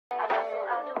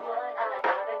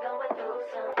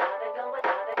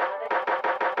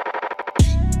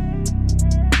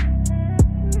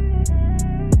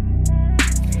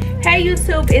Hey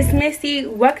YouTube, it's Missy.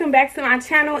 Welcome back to my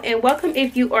channel, and welcome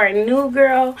if you are a new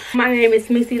girl. My name is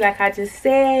Missy, like I just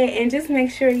said, and just make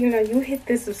sure you hit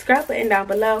the subscribe button down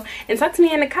below and talk to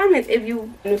me in the comments if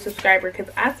you a new subscriber,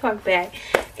 because I talk back.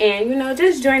 And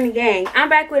just join the gang. I'm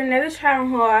back with another try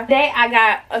on haul. Today I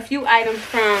got a few items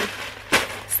from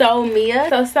SOULMIA.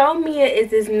 So SOULMIA is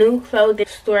this new clothing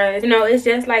store. It's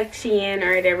just like Shein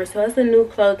or whatever. So it's a new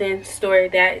clothing store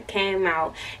that came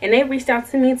out, and they reached out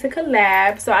to me to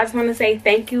collab. So I just want to say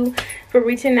thank you for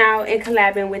reaching out and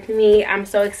collabing with me. I'm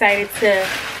so excited to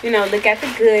look at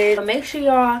the goods. So make sure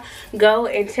y'all go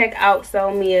and check out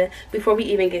SOULMIA before we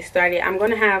even get started. I'm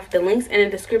going to have the links in the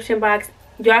description box.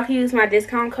 Y'all can use my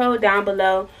discount code down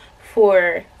below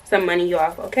for some money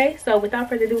off. Okay, so without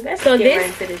further ado, let's get right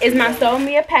into this. Is my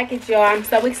SOULMIA package, y'all. I'm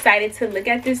so excited to look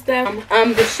at this stuff.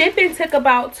 The shipping took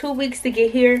about 2 weeks to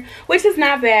get here, which is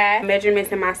not bad.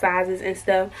 Measurements and my sizes and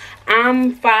stuff.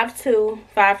 I'm 5'2",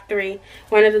 5'3",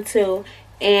 one of the two,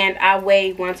 and I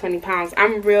weigh 120 pounds.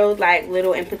 I'm real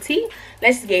little and petite.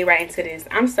 Let's just get right into this.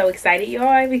 I'm so excited,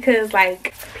 y'all, because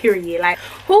period,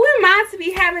 who am I to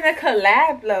be having a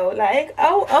collab though?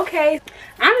 Oh, okay.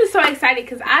 I'm just so excited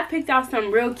because I picked out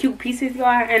some real cute pieces, y'all,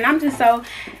 and I'm just so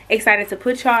excited to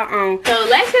put y'all on. So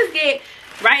let's just get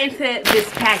right into this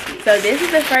package. So this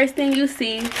is the first thing you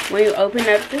see when you open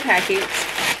up the package.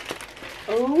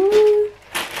 Ooh.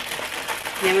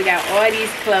 Then we got all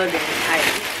these clothing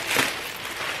items.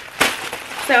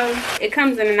 So it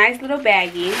comes in a nice little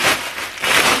baggie.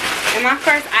 And my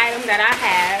first item that I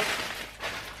have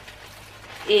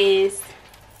is,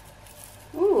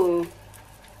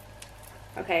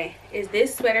 is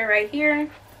this sweater right here.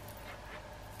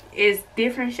 It's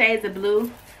different shades of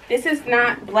blue. This is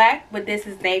not black, but this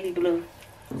is navy blue.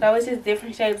 So it's just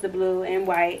different shades of blue and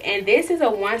white. And this is a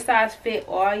one size fit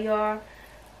all, y'all.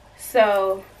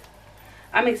 So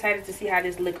I'm excited to see how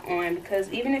this look on,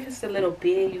 because even if it's a little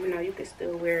big, you can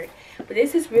still wear it. But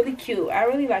this is really cute. I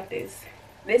really like this.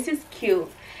 This is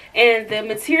cute. And the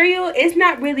material, it's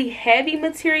not really heavy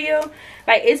material.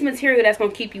 It's material that's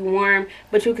gonna keep you warm,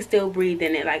 but you can still breathe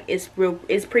in it. It's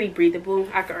pretty breathable.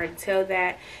 I can already tell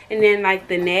that. And then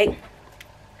the neck,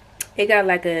 it got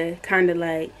a kind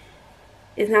of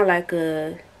it's not like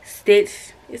a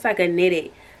stitch, it's like a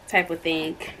knitted type of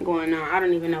thing going on. I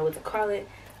don't even know what to call it.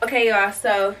 Okay, y'all,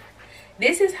 so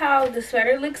this is how the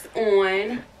sweater looks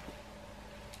on.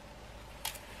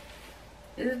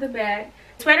 This is the back.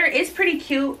 Sweater is pretty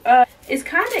cute. It's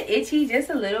kind of itchy just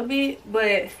a little bit,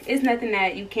 but it's nothing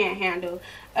that you can't handle.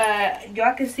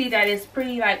 Y'all can see that it's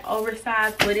pretty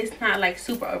oversized, but it's not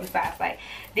super oversized.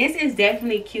 This is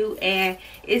definitely cute, and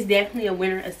it's definitely a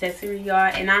winter accessory, y'all,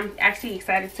 and I'm actually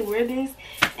excited to wear this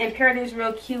and pair this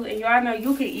real cute. And y'all know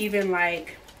you could even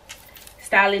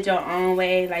style it your own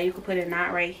way. You could put a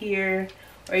knot right here,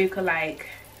 or you could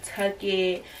tuck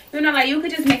it, you could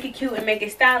just make it cute and make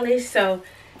it stylish. So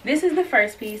this is the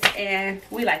first piece, and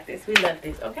we like this. We love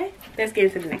this. Okay, let's get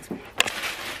into the next one.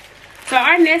 So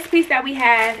our next piece that we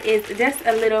have is just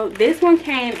a little, this one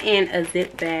came in a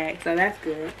zip bag, so that's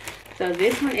good. So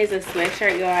this one is a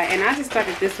sweatshirt, y'all, and I just thought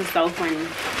that this was so funny.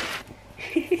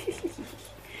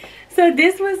 So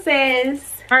this one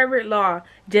says Harvard Law,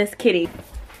 just kidding.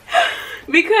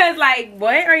 Because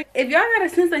what? If y'all got a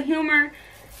sense of humor,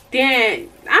 then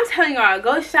I'm telling y'all,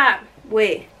 go shop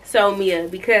with SOULMIA,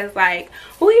 because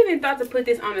who even thought to put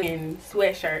this on a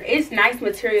sweatshirt? It's nice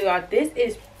material, y'all. This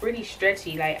is pretty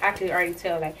stretchy. I can already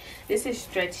tell this is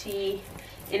stretchy,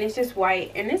 and it's just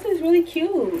white, and this is really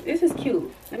cute. This is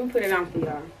cute. Let me put it on for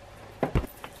y'all.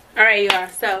 All right, y'all,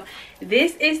 so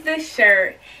this is the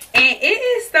shirt, and it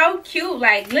is so cute.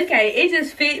 Look at it. It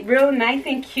just fit real nice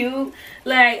and cute.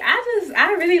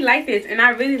 I really like this, and I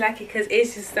really like it because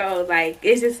it's just so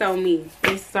it's just so me.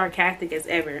 It's sarcastic as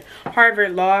ever.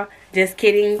 Harvard Law, just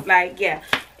kidding. Yeah.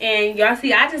 And y'all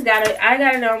see, I got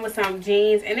it on with some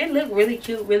jeans, and it looked really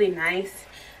cute, really nice,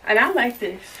 and I like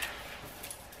this.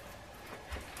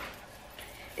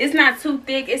 It's not too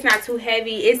thick, it's not too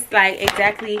heavy. It's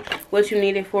exactly what you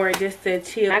need it for, just to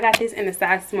chill. I got this in a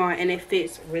size small, and it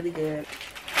fits really good.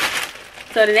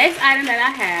 So the next item that I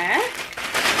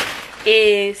have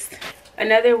is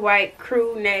another white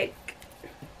crew neck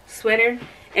sweater,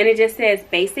 and it just says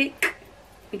basic,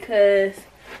 because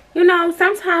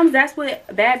sometimes that's what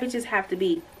bad bitches have to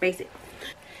be, basic.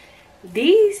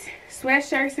 These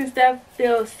sweatshirts and stuff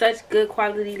feel such good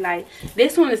quality.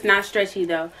 This one is not stretchy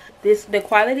though. The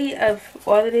quality of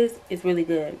all of this is really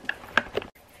good.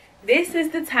 This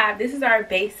is the top. This is our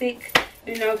basic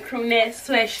you know, crew neck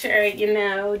sweatshirt, you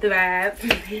know, the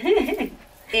vibe.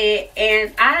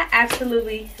 and I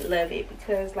absolutely love it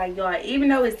because, like, y'all, even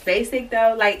though it's basic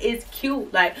though, like, it's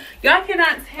cute. Like, y'all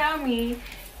cannot tell me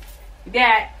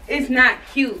that it's not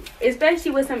cute,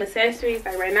 especially with some accessories.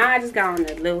 Like right now I just got on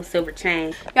a little silver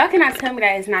chain. Y'all cannot tell me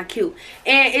that it's not cute,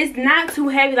 and it's not too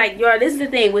heavy. Like, y'all, this is the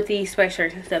thing with these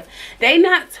sweatshirts and stuff, they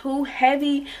not too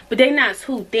heavy but they not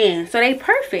too thin, so they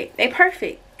perfect.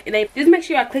 Just make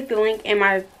sure y'all click the link in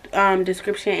my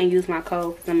description and use my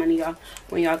code for some money, y'all,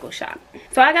 when y'all go shop.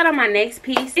 So I got on my next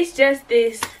piece. It's just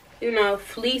this, you know,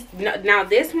 fleece. Now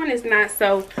this one is not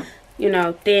so, you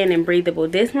know, thin and breathable.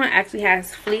 This one actually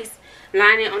has fleece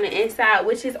lining on the inside,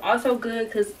 which is also good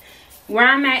because where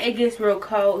I'm at, it gets real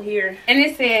cold here. And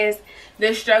it says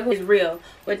the struggle is real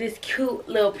with this cute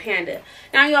little panda.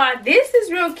 Now y'all, this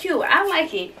is real cute. I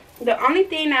like it. The only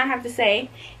thing I have to say,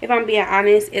 if I'm being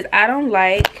honest, is I don't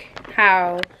like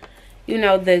how, you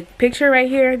know, the picture right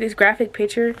here, this graphic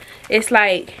picture, it's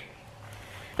like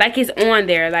it's on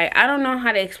there. Like, I don't know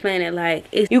how to explain it. Like,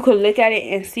 you could look at it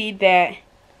and see that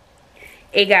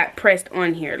it got pressed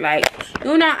on here. Like,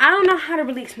 you know, I don't know how to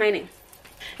really explain it.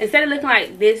 Instead of looking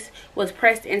like this was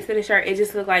pressed into the shirt, it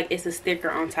just looked like it's a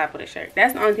sticker on top of the shirt.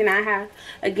 That's the only thing I have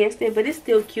against it, but it's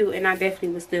still cute, and I definitely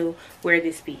would still wear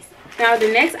this piece. Now,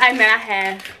 the next item that I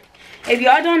have, if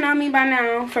y'all don't know me by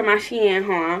now for my Shein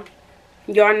haul,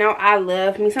 y'all know I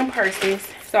love me some purses,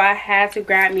 so I had to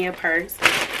grab me a purse,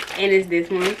 and it's this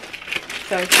one.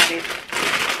 So excited.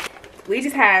 We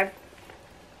just have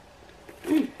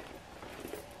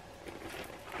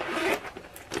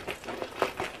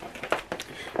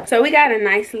so we got a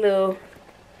nice little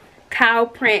cow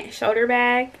print shoulder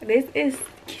bag. This is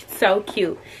so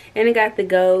cute, and it got the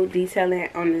gold detailing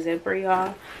on the zipper,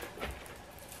 y'all.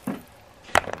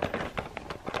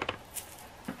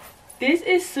 This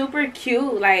is super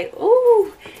cute. Like,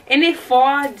 ooh, and it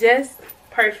falls just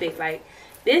perfect. Like,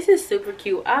 this is super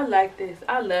cute. I like this.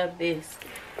 I love this.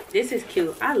 This is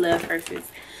cute. I love purses.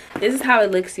 This is how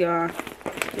it looks, y'all.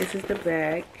 This is the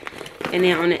bag, and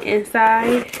then on the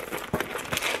inside,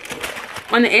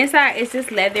 it's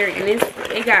just leather, and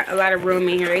it got a lot of room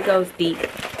in here. It goes deep.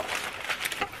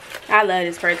 I love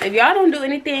this purse. If y'all don't do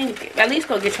anything, at least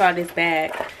go get y'all this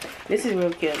bag. This is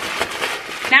real cute.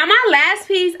 Now, my last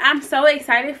piece, I'm so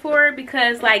excited for,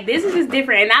 because, like, this is just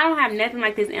different, and I don't have nothing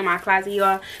like this in my closet,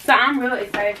 y'all. So I'm real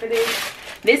excited for this.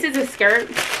 This is a skirt,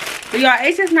 but y'all,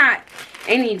 it's just not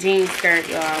any jean skirt,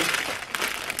 y'all.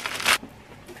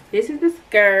 This is the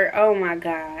skirt. Oh my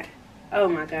god. Oh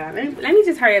my god. Let me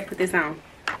just hurry up and put this on.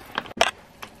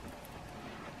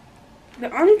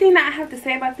 The only thing that I have to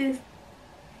say about this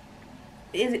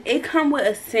is it comes with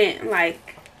a scent.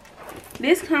 Like,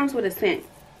 this comes with a scent.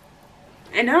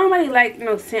 And nobody like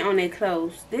no scent on their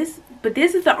clothes. But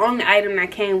this is the only item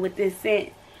that came with this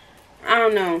scent. I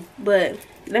don't know, but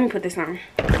let me put this on.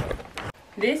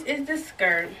 This is the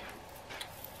skirt.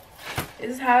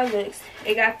 This is how it looks.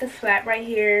 It got the flap right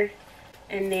here,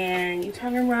 and then you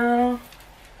turn around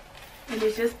and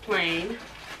it's just plain.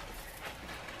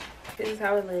 This is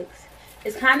how it looks.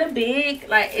 It's kind of big.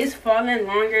 Like, it's falling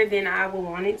longer than I would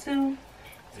want it to.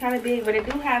 It's kind of big, but it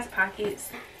do has pockets.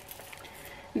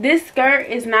 This skirt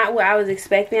is not what I was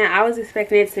expecting. I was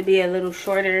expecting it to be a little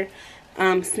shorter,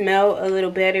 smell a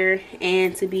little better,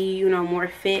 and to be, you know, more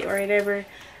fit or whatever.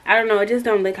 I don't know, it just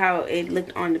don't look how it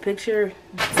looked on the picture.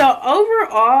 So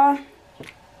overall,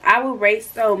 I would rate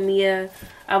SOULMIA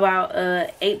about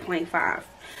 8.5,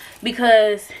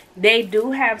 because they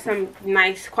do have some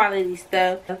nice quality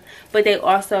stuff, but they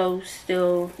also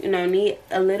still, you know, need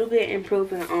a little bit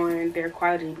improvement on their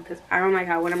quality, because I don't like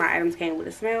how one of my items came with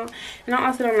a smell, and I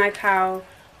also don't like how,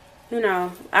 you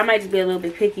know, I might just be a little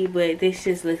bit picky, but this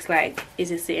just looks like it's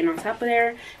just sitting on top of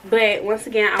there. But once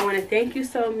again, I want to thank you,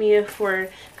 SOULMIA, for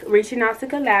reaching out to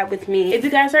collab with me. If you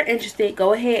guys are interested,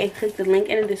 go ahead and click the link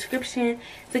in the description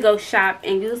to go shop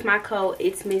and use my code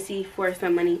ItsMissy for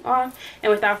some money off.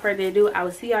 And without further ado, I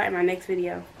will see y'all in my next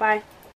video. Bye.